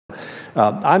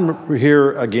I'm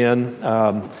here again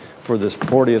for this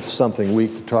 40th something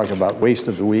week to talk about waste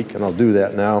of the week, and I'll do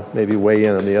that now, maybe weigh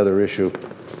in on the other issue,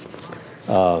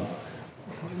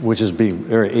 which is being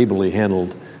very ably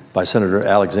handled by Senator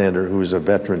Alexander, who is a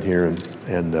veteran here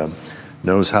and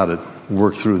knows how to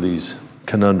work through these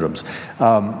conundrums.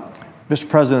 Mr.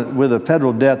 President, with a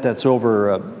federal debt that's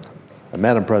over,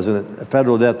 Madam President, a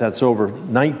federal debt that's over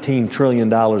 $19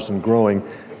 trillion and growing,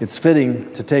 it's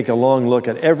fitting to take a long look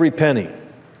at every penny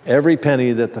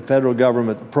that the federal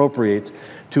government appropriates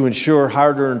to ensure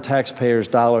hard-earned taxpayers'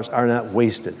 dollars are not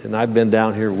wasted. And I've been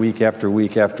down here week after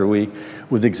week after week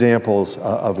with examples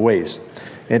of waste.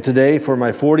 And today, for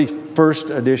my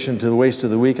 41st edition to the Waste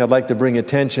of the Week, I'd like to bring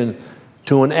attention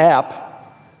to an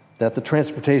app that the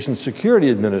Transportation Security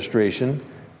Administration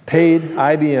paid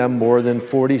IBM more than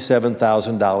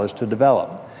 $47,000 to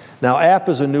develop. Now, app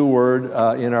is a new word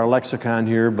in our lexicon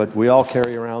here, but we all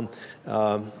carry around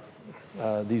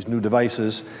these new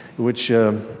devices, which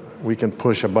we can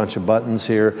push a bunch of buttons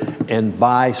here and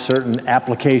buy certain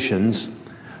applications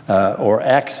or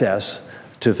access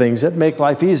to things that make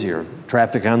life easier.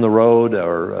 Traffic on the road,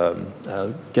 or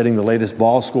getting the latest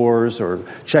ball scores, or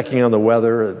checking on the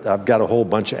weather. I've got a whole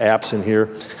bunch of apps in here.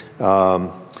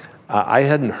 I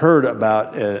hadn't heard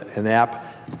about an app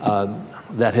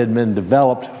that had been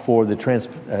developed for the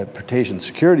Transportation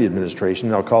Security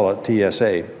Administration. I'll call it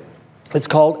TSA. It's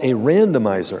called a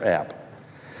Randomizer app.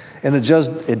 And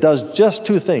it does just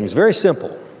two things, very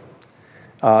simple.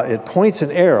 It points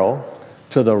an arrow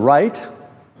to the right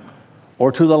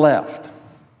or to the left.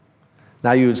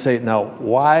 Now you would say, now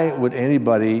why would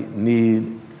anybody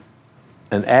need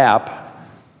an app,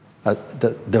 a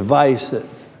device that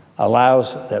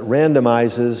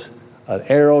randomizes an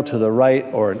arrow to the right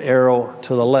or an arrow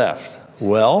to the left?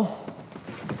 Well,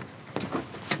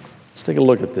 let's take a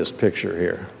look at this picture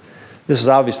here. This is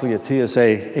obviously a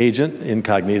TSA agent,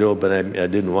 incognito, but I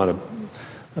didn't want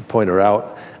to point her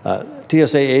out.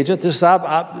 TSA agent,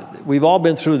 we've all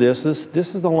been through this.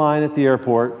 This is the line at the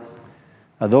airport.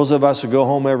 Those of us who go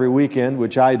home every weekend,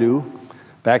 which I do,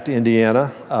 back to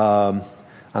Indiana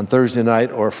on Thursday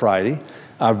night or Friday,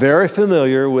 are very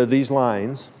familiar with these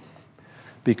lines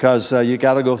because you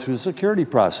got to go through the security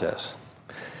process.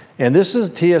 And this is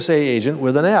a TSA agent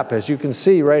with an app. As you can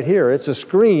see right here, it's a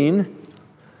screen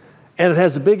and it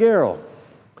has a big arrow.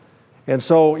 And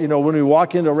so, you know, when we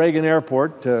walk into Reagan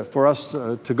Airport for us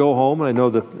to go home, and I know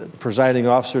the presiding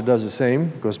officer does the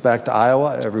same, goes back to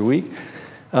Iowa every week,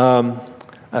 there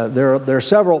are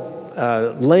several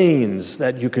lanes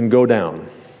that you can go down.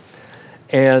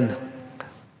 And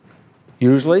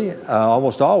usually,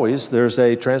 almost always, there's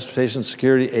a transportation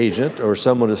security agent or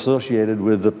someone associated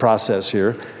with the process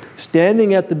here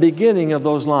standing at the beginning of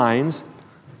those lines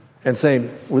and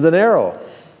saying, with an arrow,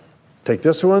 take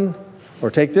this one or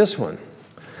take this one.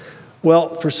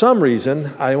 Well, for some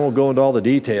reason, I won't go into all the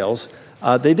details,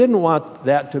 they didn't want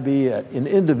that to be an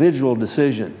individual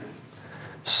decision.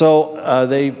 So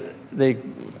they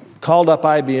called up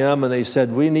IBM and they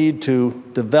said, we need to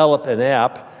develop an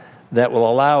app that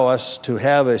will allow us to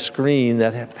have a screen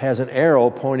that has an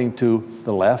arrow pointing to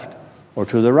the left or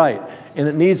to the right. And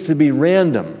it needs to be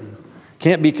random.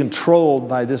 Can't be controlled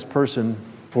by this person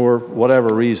for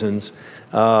whatever reasons.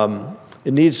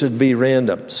 It needs to be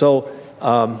random. So,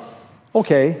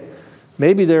 okay,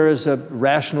 maybe there is a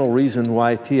rational reason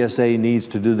why TSA needs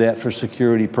to do that for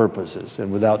security purposes.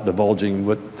 And without divulging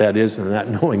what that is and not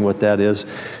knowing what that is,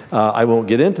 I won't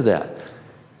get into that.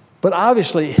 But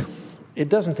obviously, it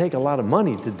doesn't take a lot of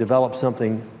money to develop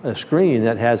something, a screen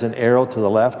that has an arrow to the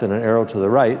left and an arrow to the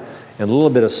right, and a little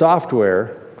bit of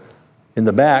software in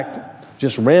the back,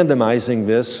 just randomizing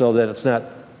this so that it's not,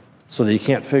 so that you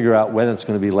can't figure out when it's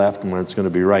going to be left and when it's going to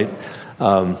be right.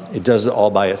 It does it all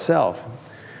by itself.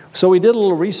 So we did a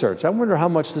little research. I wonder how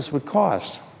much this would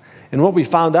cost. And what we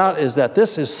found out is that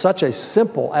this is such a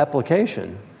simple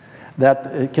application that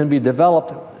it can be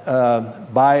developed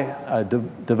by a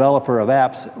developer of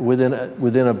apps within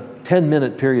a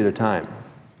 10-minute period of time.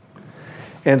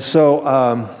 And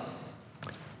so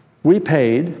we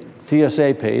paid,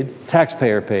 TSA paid,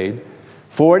 taxpayer paid,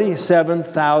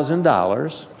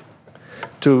 $47,000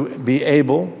 to be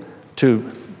able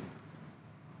to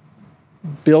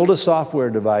build a software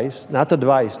device, not the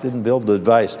device, didn't build the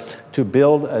device, to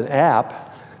build an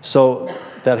app so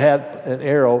that had an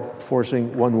arrow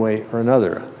forcing one way or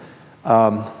another.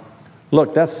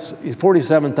 Look, that's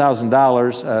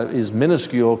 $47,000 is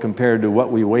minuscule compared to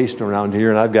what we waste around here,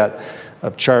 and I've got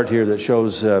a chart here that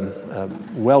shows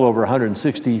well over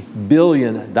 $160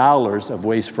 billion of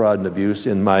waste, fraud, and abuse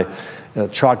in my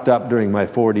chalked up during my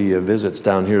 40 visits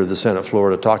down here to the Senate floor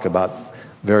to talk about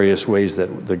various ways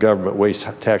that the government wastes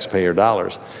taxpayer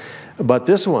dollars. But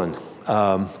this one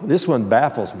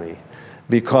baffles me,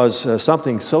 because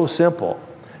something so simple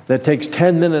that takes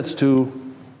 10 minutes to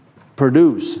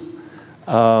produce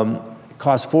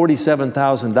costs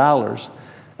 $47,000,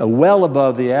 well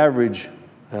above the average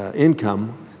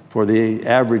income for the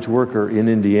average worker in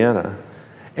Indiana,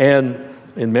 and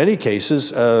in many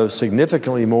cases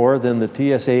significantly more than the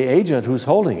TSA agent who's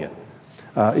holding it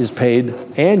is paid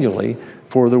annually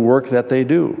for the work that they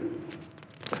do.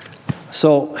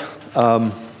 So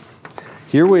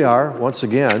here we are once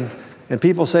again, and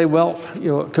people say, well,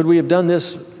 could we have done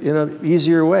this in an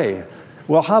easier way?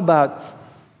 Well, how about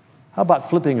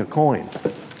flipping a coin?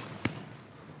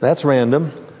 That's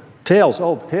random. Tails,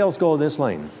 tails go this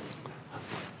lane.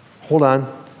 Hold on.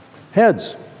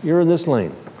 Heads, you're in this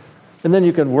lane. And then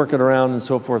you can work it around and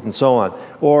so forth and so on.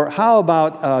 Or how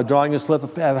about drawing a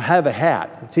slip, have a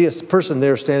hat. See a person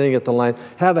there standing at the line,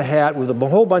 have a hat with a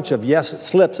whole bunch of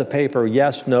slips of paper,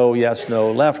 yes, no,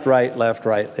 left, right, left,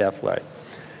 right.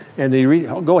 And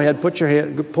you go ahead, put your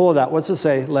hand, pull it out. What's it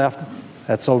say? Left,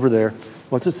 that's over there.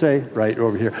 What's it say? Right,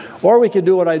 over here. Or we could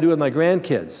do what I do with my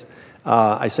grandkids.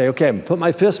 I say, okay, I'm gonna put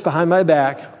my fist behind my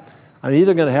back. I'm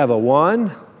either gonna have a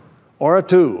 1 or a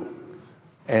 2.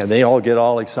 And they all get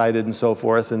all excited and so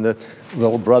forth, and the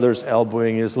little brother's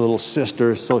elbowing his little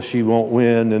sister so she won't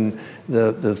win, and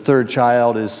the third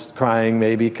child is crying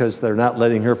maybe because they're not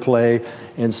letting her play.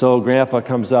 And so Grandpa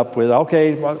comes up with,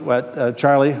 okay,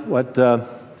 Charlie, what,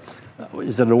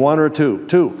 is it a 1 or a 2?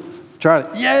 2.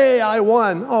 Charlie, yay, I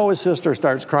won. Oh, his sister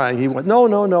starts crying. He went, no,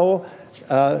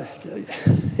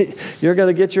 you're going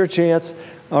to get your chance.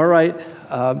 All right.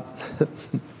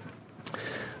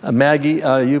 Maggie,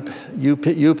 you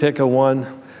pick a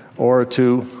 1 or a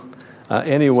 2.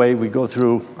 Anyway, we go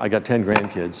through, I got 10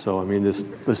 grandkids, so I mean, this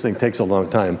thing takes a long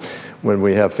time when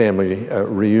we have family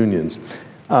reunions.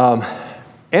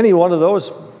 Any one of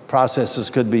those processes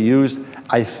could be used.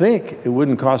 I think it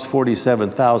wouldn't cost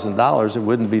 $47,000. It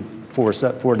wouldn't be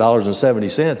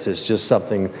 $4.70. It's just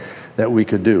something that we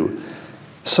could do.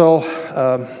 So,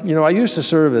 I used to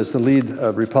serve as the lead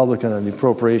Republican on the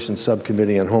Appropriations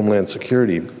Subcommittee on Homeland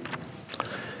Security.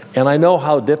 And I know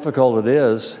how difficult it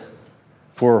is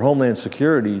for Homeland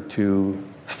Security to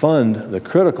fund the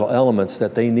critical elements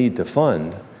that they need to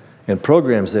fund and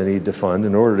programs they need to fund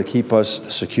in order to keep us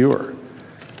secure.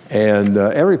 And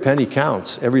every penny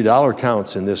counts, every dollar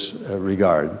counts in this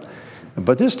regard.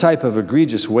 But this type of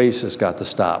egregious waste has got to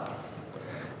stop.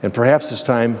 And perhaps it's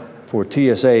time for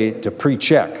TSA to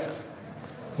pre-check.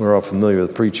 We're all familiar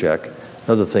with pre-check.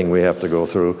 Another thing we have to go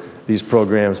through, these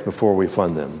programs before we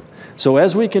fund them. So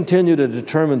as we continue to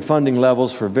determine funding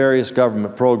levels for various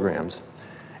government programs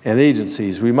and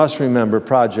agencies, we must remember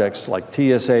projects like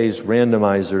TSA's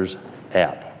Randomizer's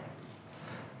app.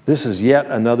 This is yet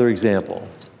another example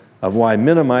of why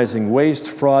minimizing waste,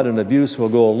 fraud, and abuse will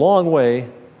go a long way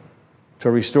to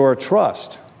restore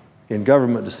trust in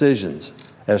government decisions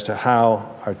as to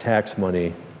how our tax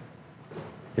money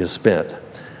is spent.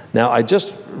 Now, I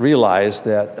just realized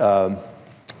that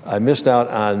I missed out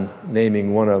on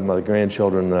naming one of my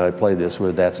grandchildren that I play this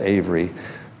with. That's Avery,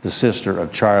 the sister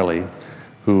of Charlie,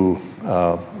 who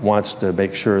wants to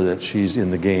make sure that she's in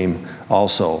the game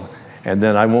also. And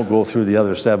then I won't go through the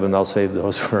other 7. I'll save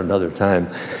those for another time.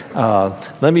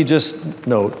 Let me just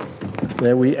note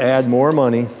that we add more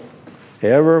money,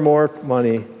 ever more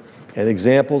money, and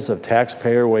examples of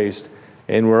taxpayer waste,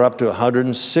 and we're up to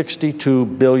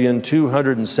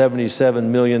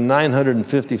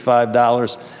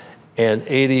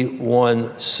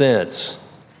 $162,277,955.81.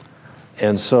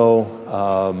 And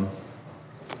so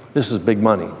this is big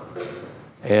money,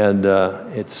 and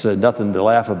it's nothing to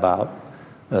laugh about.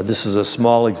 This is a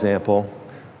small example.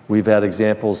 We've had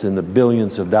examples in the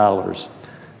billions of dollars.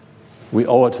 We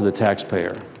owe it to the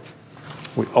taxpayer.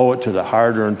 We owe it to the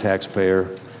hard-earned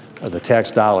taxpayer, the tax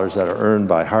dollars that are earned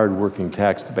by hard-working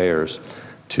taxpayers,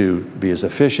 to be as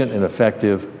efficient and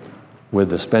effective with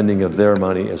the spending of their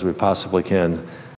money as we possibly can